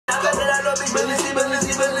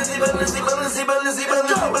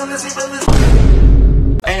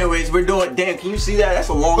Anyways, we're doing. Damn, can you see that? That's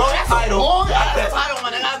a long title. Long title,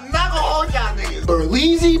 man. I'm not gonna hold y'all niggas.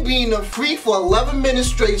 Berleezy being a freak for 11 minutes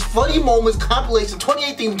straight. Funny moments. Compilation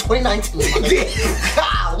 2018 2019.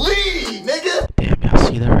 Golly, nigga. Damn, y'all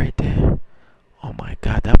see that right there? Oh my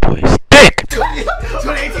god, that boy is thick.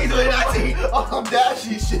 2018 2019. Oh, I'm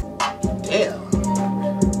dashy shit. Damn.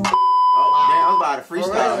 Damn, I'm about to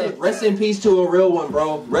freestyle. Rest in peace to a real one,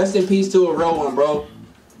 bro. Rest in peace to a real one, bro.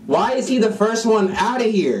 Why is he the first one out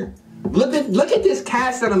of here? Look at this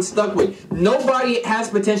cast that I'm stuck with. Nobody has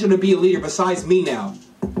potential to be a leader besides me now.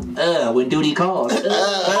 When duty calls. Michael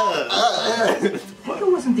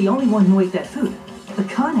wasn't the only one who ate that food.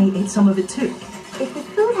 Akane ate some of it too. If the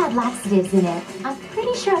food had laxatives in it, I'm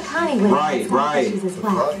pretty sure Akane would have some issues as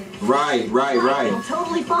well. Right. I'm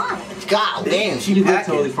totally fine. God damn, she You look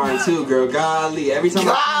totally fine too, girl. Golly, every time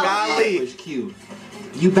I push Q.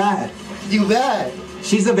 You bad. You bad.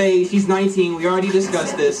 She's of age, she's 19, we already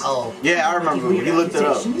discussed this. Oh. Yeah, I remember. He looked it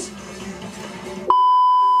up.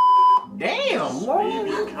 Damn.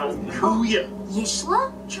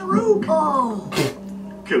 Yishla? Charuk. Oh.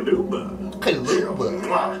 Kaluba.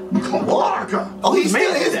 Oh, he's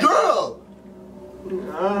still his girl.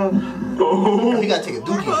 He gotta take a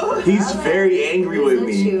dookie. He's very angry with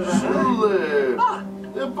me.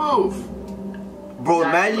 They're both. Bro,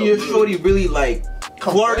 imagine your shorty really like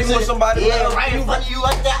flirting with somebody. Yeah, right in front of you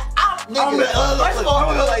like that. Nigga, I'm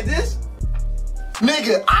like this.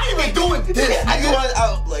 Nigga, I ain't even doing this.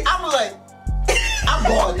 I'm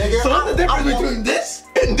going, nigga. So what's the difference between this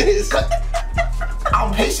and this?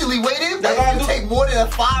 I'm patiently waiting. If you take more than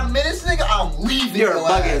 5 minutes, nigga, I'm leaving. You're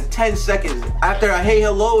bugging 10 seconds. After I hey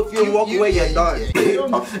hello, if you walk away, you're done.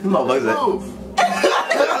 No, what's that?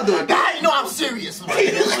 Now you know I'm serious,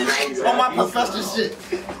 man. On my professor shit.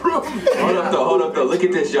 Hold up though, look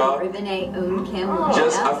at this, y'all.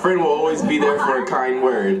 Just a friend will always be there for a kind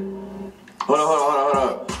word. Hold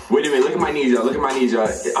up. Wait a minute, look at my knees, y'all.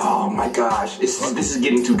 Oh my gosh, this is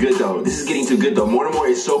getting too good though. Mortimer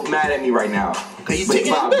is so mad at me right now.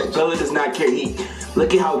 Bella does not care.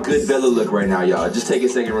 Look at how good Bella look right now, y'all. Just take a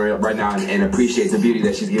second right now and appreciate the beauty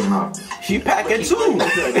that she's giving off. She packing too.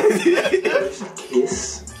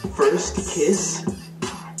 First kiss.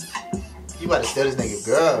 You better steal this nigga,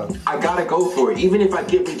 girl. I gotta go for it. Even if I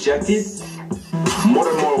get rejected,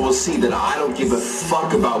 Mortimer will see that I don't give a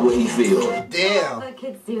fuck about what he feels. Damn.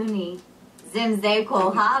 Kitsune.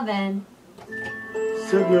 Zimzeko haben.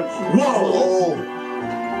 Whoa!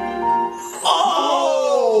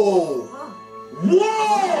 Oh!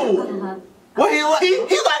 Whoa! What he like?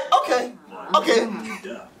 He like, okay.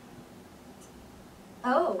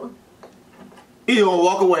 Oh. He gonna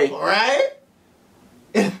walk away. Right?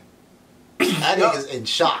 That nigga's in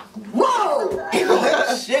shock. Whoa!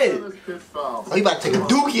 Oh, shit. Oh, he about to take a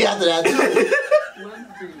dookie after that, too.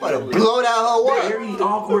 About to blow that whole world. Very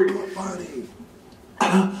awkward.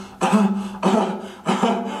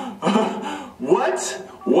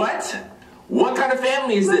 What kind of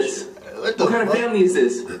family is this? What kind of family is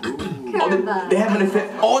this? Oh, they have an affair.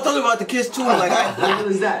 Oh, I thought about the kiss too. Like, what the hell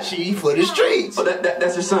is that? She for the streets. Oh,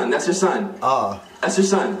 that's her son. That's her son. That's her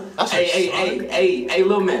son. Hey,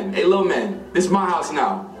 little man. This is my house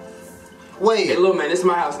now. Wait. Hey, little man, this is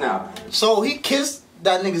my house now. So he kissed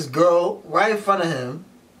that nigga's girl right in front of him.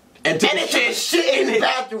 And it took shit in his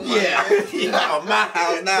bathroom. Yeah. My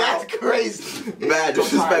house now. That's crazy. Bad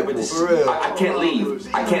disrespect with this. I can't leave.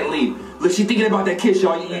 Look, she thinking about that kiss,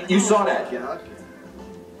 y'all. You saw that.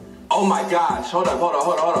 Oh my gosh. Hold up.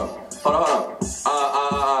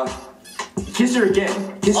 Kiss her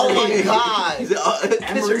again. Oh my god.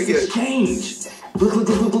 Kiss her again. Exchange.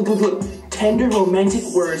 Look. Tender romantic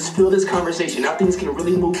words fill this conversation. Now things can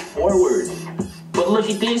really move forward. But look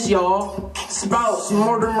at this, y'all. Spouse,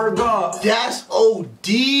 Mortimer God. That's OD.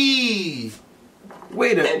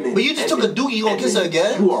 Wait a minute. But you just took a dookie, you gonna kiss her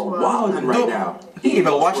again? You are wilding right now. He didn't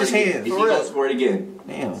even wash his hands. He goes for it again.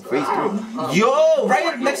 Damn, face through. Yo,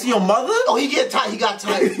 right next to your mother? Oh, he got tight. He got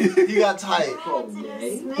tight.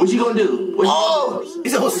 What you gonna do?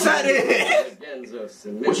 He's so sudden.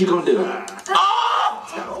 What you gonna do?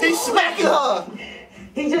 Oh, he's smacking her.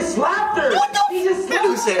 He just slapped her. What the He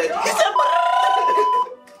said,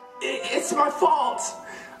 It's my fault.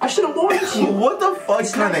 I should have warned you. What the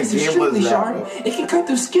fuck kind of game was that? Sharp. It can cut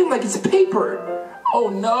through skin like it's paper. Oh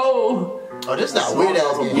no. Oh, this is that weird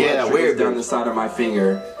ass game. Yeah, weird down the side of my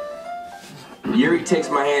finger. Yuri takes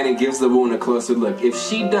my hand and gives the wound a closer look. If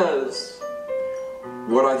she does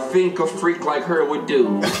what I think a freak like her would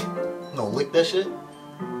do, no, lick that shit.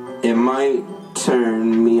 It might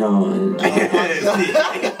turn me on.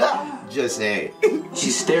 Just saying. She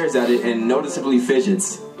stares at it and noticeably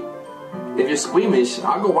fidgets. If you're squeamish,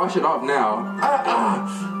 I'll go wash it off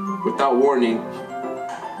now. Without warning.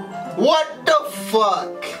 What the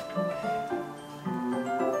fuck?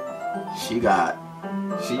 She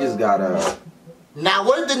just got a... Now,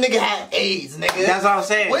 what if the nigga had AIDS, nigga? That's what I'm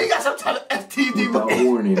saying. What, you got some type of STD? Without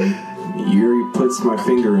warning, Yuri puts my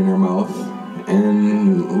finger in her mouth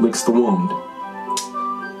and licks the wound.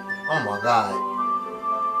 Oh my god.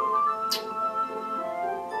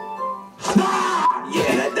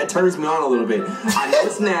 Yeah, that turns me on a little bit. I know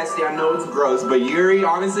it's nasty, I know it's gross, but Yuri,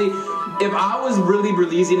 honestly, if I was really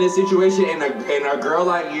Berleezy in this situation and a girl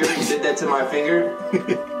like Yuri did that to my finger,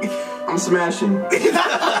 I'm smashing.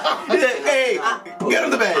 Hey, get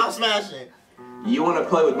him the bed. I'm smashing. You want to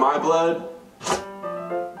play with my blood?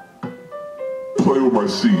 Play with my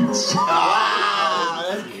seeds. Ah,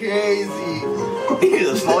 that's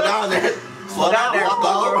crazy. Slow down there. Slow down there,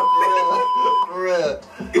 bro. For real.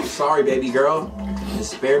 I'm sorry, baby girl. The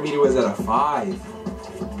spare meter was at a 5.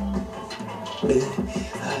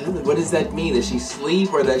 What does that mean? That she's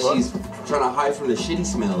asleep or that she's trying to hide from the shitty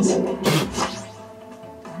smells?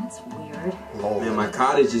 That's weird. Man, my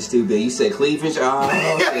cottage is too big. You said cleavage? Oh,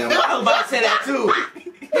 okay. I was about to say that too.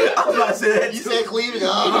 I was about to say that You too. said cleavage?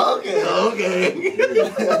 Oh, okay. Okay.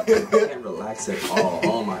 I can't relax at all.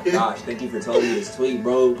 Oh my gosh. Thank you for telling me this tweet,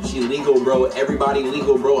 bro. She legal, bro. Everybody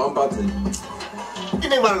legal, bro. I'm about to... You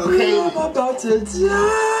think about to go crazy? I'm about to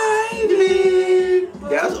dive in.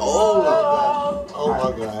 That's old. Oh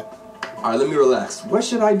my god. Alright, let me relax. What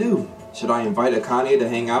should I do? Should I invite Akane to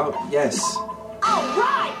hang out? Yes.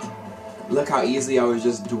 Alright! Look how easily I was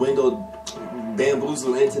just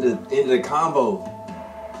bamboozled into the combo.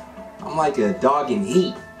 I'm like a dog in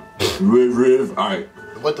heat. Riv. Alright.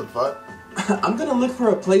 What the fuck? I'm gonna look for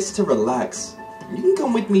a place to relax. You can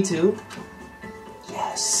come with me too.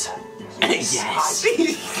 Yes. Yes.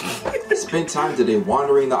 Spend time today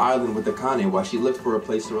wandering the island with Akane while she looked for a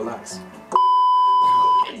place to relax.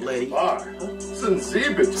 Lady.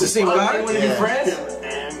 Sensibit. It's the same guy? You wanna be friends?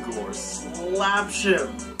 Angor slapship.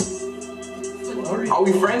 Are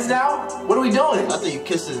we friends now? What are we doing? I thought you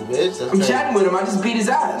kissed his bitch. That's I'm crazy. chatting with him. I just beat his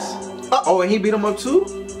ass. Oh, and he beat him up too?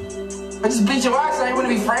 I just beat your ass. I ain't want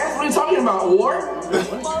to be friends. What are you talking about? War?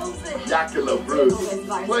 Yakula Bruce.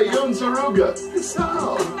 Play Yun Saruga.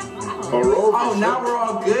 Oh, now we're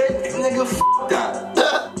all good? Nigga, f that.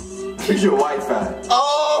 Where's your wife at?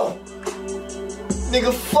 Oh!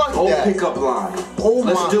 Nigga, fuck Whole that. pickup line. Oh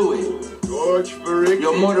Let's my. do it. George Faricki.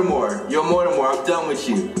 Yo, Mortimer, I'm done with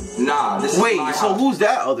you. Nah, this is Wait, my so house. who's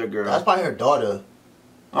that other girl? That's probably her daughter.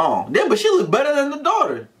 Oh, yeah, but she look better than the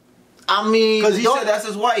daughter. I mean, Because he daughter- said that's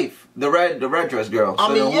his wife, the red dress girl. I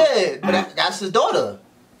So mean, then yeah, but that's his daughter.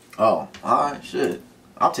 Oh, alright, shit.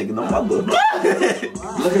 I'm taking them my look. Look at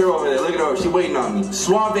her over there. Look at her. She waiting on me.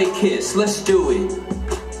 Suave kiss. Let's do it.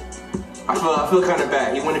 I feel kind of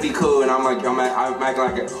bad. He want to be cool, and I'm acting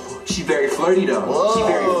like she very flirty though. Whoa, She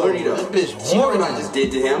very flirty though. this bitch She know what horny. I just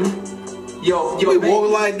did to him. Yo, We babe.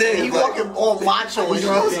 walking like that. He like, walking all macho and You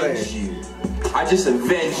know what I'm shit. saying? Avenge you. I just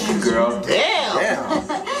avenged you, girl. Damn. Damn.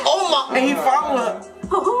 Oh my. And he followed her.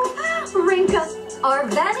 Oh, Rinka,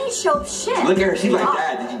 Arvani showed shit. Look at her. She like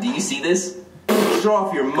that. Do you see this? Show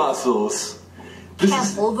off your muscles. This is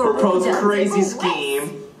Careful, the proposed road crazy doesn't go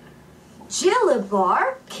scheme.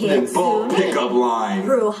 Jillabar, Then both Kitsune, pickup line.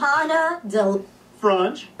 Ruhana, Del...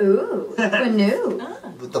 French. Ooh, Canoe.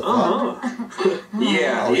 What the fuck?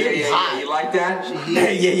 Yeah. hot. You like that? Yeah,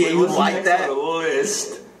 you What's like next that? on the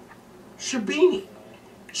list? Shabini.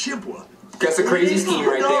 Chibwa. That's a crazy scheme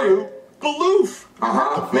right there.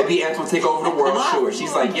 Baloof. Maybe Ants will take over the world. Sure.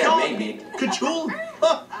 She's like, yeah, maybe. Kachul.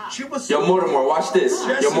 She was. Yo, Mortimer, watch this.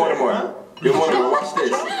 Yo, Mortimer, watch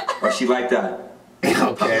this. Oh, she like that.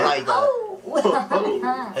 Okay. Like that.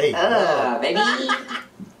 Oh. Hey. Baby.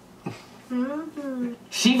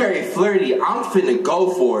 She very flirty. I'm finna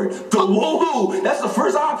go for it. The woohoo! That's the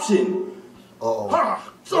first option.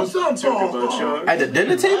 Uh-oh. So sounds all. At the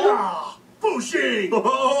dinner table? Bushi.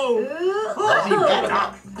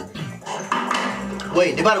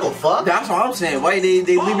 Wait, they about to go fuck? That's what I'm saying. Why they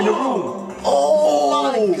leaving the room?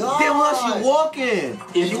 Oh my god. Damn, look, she walking.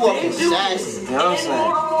 If She walking they do sassy. this You know what I'm in saying?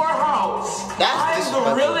 Mortimer house, That's I'm the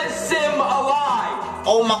disrespectful. realest sim alive.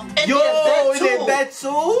 Oh my. And Yo, they're is dead they too. bet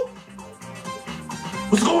too?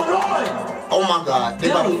 What's going on? Oh my god. They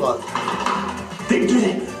about to fuck. They did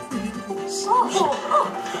it.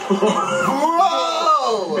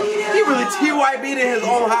 Bro. He really TYB'd in his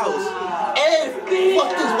own house. And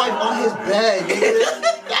fucked his wife on his bed,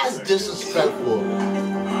 nigga. That's disrespectful.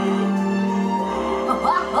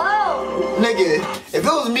 Nigga, if it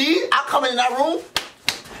was me, I'd come in that room.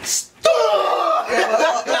 Stupid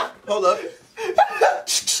Hold up.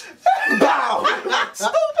 Bow.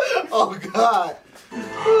 Oh God.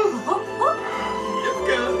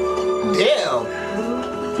 Damn.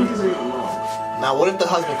 Now what if the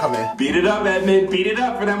husband come in? Beat it up, Edmund. Beat it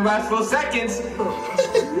up for them last few seconds.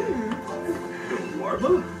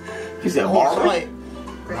 Marva? He said Marva. Right.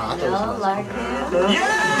 Nah, I thought it was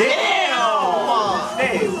Yeah! Damn!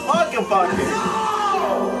 Hey, fucking.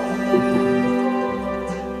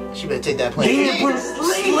 She better take that plane. Damn, bro.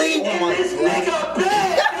 Sleep in this nigga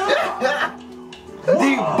bed!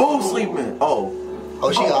 They both sleeping. Oh.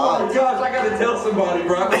 Oh, she Oh got my gosh, I gotta tell somebody,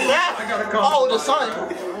 bro. I gotta call Oh, the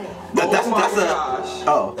somebody. son. That's Oh my a. gosh.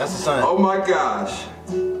 Oh. That's the son. Oh my gosh.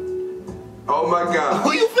 Oh my gosh.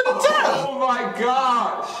 Who you finna tell? Oh my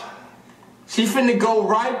gosh. She finna go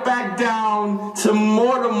right back down to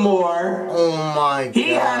Mortimer. Oh my God. He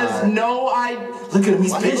has no idea. Look at him,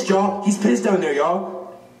 he's pissed, y'all. He's pissed down there, y'all.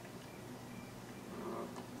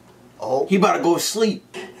 Oh. He about to go to sleep.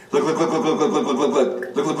 Look. Look.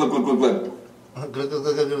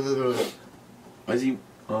 Is he?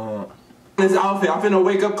 His outfit. I'm finna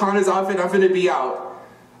wake up Connor's outfit. I'm finna be out.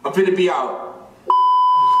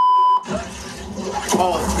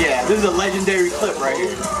 Oh yeah, this is a legendary clip right here.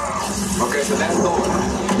 Okay, so that's the one.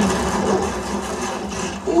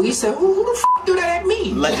 Oh, he said, who the f do that at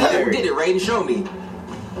me? Legendary. Who did it? Raiden, show me.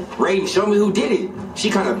 Raiden, show me who did it. She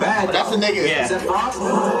kind of bad. That's though. a nigga. Yeah. Is that Frost?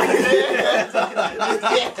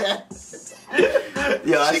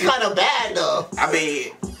 Yeah, She kind of bad though. I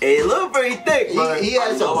mean, it looked pretty thick, but He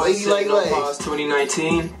had some lady like legs.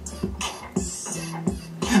 2019.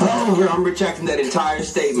 Oh, I'm retracting that entire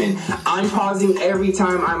statement. I'm pausing every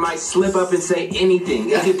time I might slip up and say anything.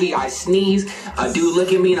 It could be I sneeze, a dude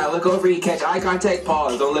look at me and I look over, he catch eye contact,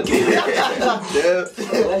 pause, don't look at me. yeah.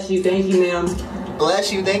 Bless you, thank you, ma'am.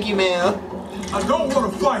 Bless you, thank you, ma'am. I don't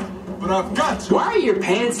want to fight, but I've got to. Why are your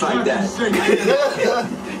pants like that?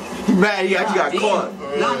 Man, he actually got caught.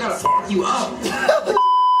 Now I gotta fuck you up.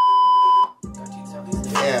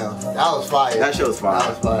 Damn, that was fire. That show's fire. That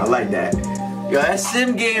was fire. I like that. Yo, that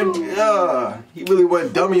sim game, he really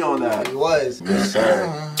went dummy on that. He was. Yes, sir.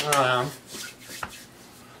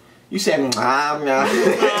 You said, If y'all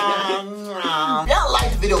like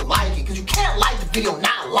the video, like it, because you can't like the video,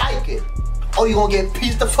 not like it. Or you gonna get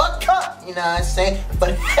pieced the fuck up, you know what I'm saying?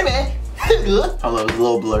 But hey man, good. hold on, it was a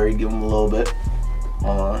little blurry, give him a little bit. You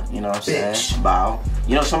know what I'm saying? Bitch. Bow.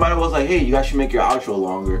 You know, somebody was like, hey, you guys should make your outro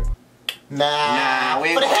longer. Nah, we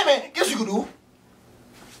ain't but hey man, guess what you can do?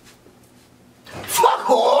 Fuck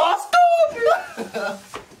off, stupid.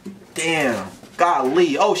 Damn.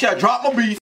 Golly. Oh, shit, I dropped my beat.